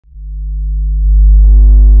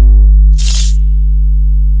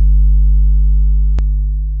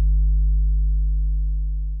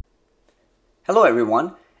Hello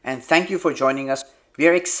everyone, and thank you for joining us. We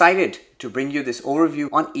are excited to bring you this overview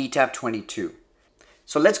on ETAP 22.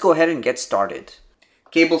 So let's go ahead and get started.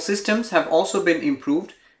 Cable systems have also been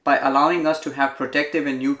improved by allowing us to have protective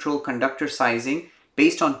and neutral conductor sizing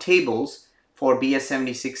based on tables for BS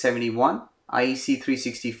 7671, IEC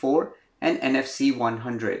 364, and NFC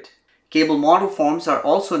 100. Cable model forms are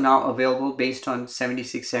also now available based on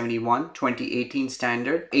 7671 2018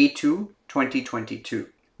 standard A2 2022.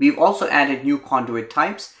 We've also added new conduit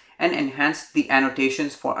types and enhanced the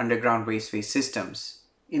annotations for underground raceway systems.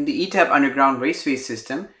 In the ETAP underground raceway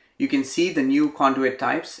system, you can see the new conduit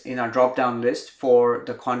types in our drop-down list for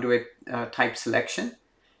the conduit type selection.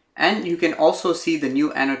 And you can also see the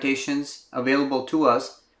new annotations available to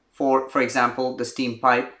us for example, the steam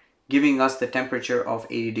pipe, giving us the temperature of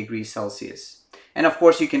 80 degrees Celsius. And of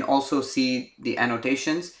course, you can also see the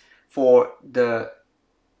annotations for the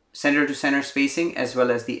center to center spacing as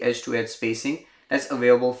well as the edge to edge spacing that's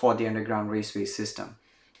available for the underground raceway system.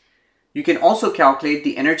 You can also calculate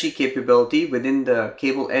the energy capability within the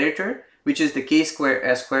cable editor, which is the K square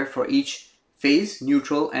S square for each phase,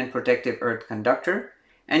 neutral and protective earth conductor.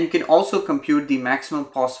 And you can also compute the maximum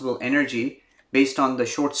possible energy based on the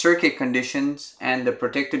short circuit conditions and the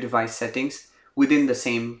protective device settings within the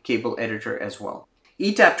same cable editor as well.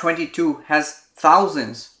 ETAP 22 has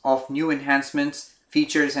thousands of new enhancements,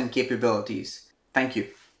 features, and capabilities. Thank you.